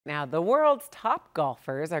Now, the world's top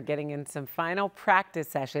golfers are getting in some final practice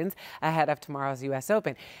sessions ahead of tomorrow's U.S.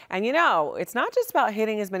 Open. And you know, it's not just about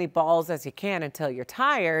hitting as many balls as you can until you're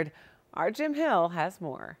tired. Our Jim Hill has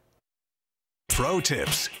more. Pro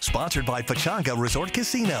Tips, sponsored by Pechanga Resort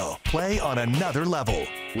Casino. Play on another level.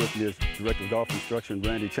 With your Director of Golf Instruction,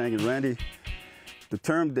 Randy Chang. And Randy, the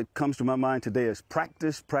term that comes to my mind today is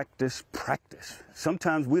practice, practice, practice.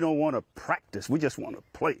 Sometimes we don't want to practice, we just want to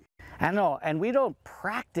play. I know, and we don't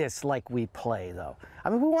practice like we play, though. I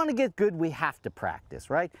mean, we want to get good, we have to practice,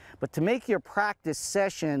 right? But to make your practice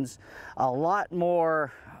sessions a lot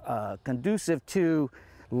more conducive to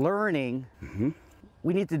learning,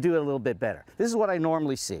 we need to do it a little bit better. This is what I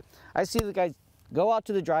normally see. I see the guys go out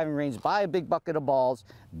to the driving range, buy a big bucket of balls,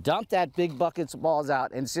 dump that big bucket of balls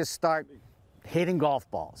out, and just start hitting golf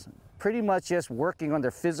balls. Pretty much just working on their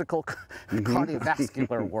physical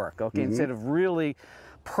cardiovascular work, okay, instead of really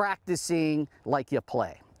practicing like you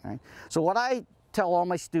play. Right? So what I tell all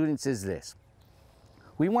my students is this.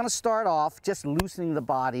 We want to start off just loosening the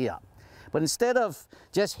body up. But instead of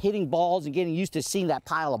just hitting balls and getting used to seeing that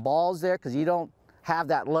pile of balls there, because you don't have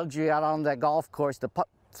that luxury out on that golf course to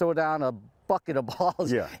throw down a bucket of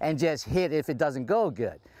balls and just hit if it doesn't go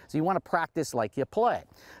good. So you want to practice like you play.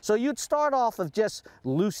 So you'd start off of just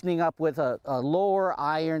loosening up with a lower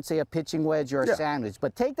iron, say a pitching wedge or a sandwich,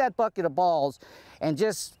 but take that bucket of balls and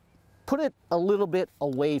just put it a little bit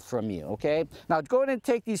away from you, okay? Now go ahead and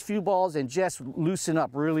take these few balls and just loosen up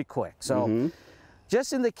really quick. So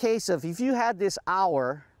just in the case of if you had this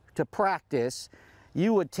hour to practice,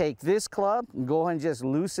 you would take this club and go ahead and just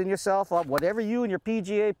loosen yourself up, whatever you and your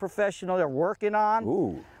PGA professional are working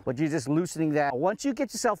on, but you're just loosening that. Once you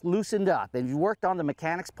get yourself loosened up and you worked on the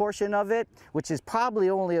mechanics portion of it, which is probably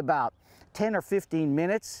only about 10 or 15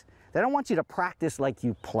 minutes, then I want you to practice like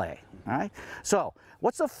you play, all right? So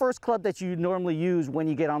what's the first club that you normally use when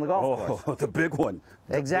you get on the golf course? Oh, the big one.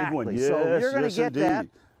 Exactly. Big one. Yes, so you're going to get indeed. that.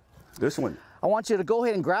 This one. I want you to go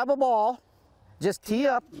ahead and grab a ball. Just tee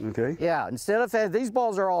up. Okay. Yeah, instead of, these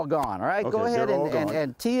balls are all gone, all right? Okay, go ahead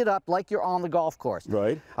and tee it up like you're on the golf course.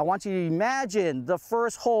 Right. I want you to imagine the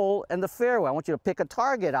first hole and the fairway. I want you to pick a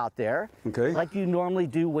target out there like you normally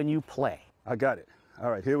do when you play. I got it. All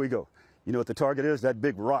right, here we go. You know what the target is? That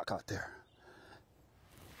big rock out there.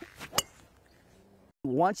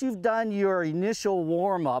 Once you've done your initial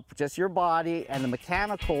warm-up, just your body and the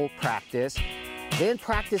mechanical practice, then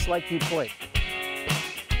practice like you play.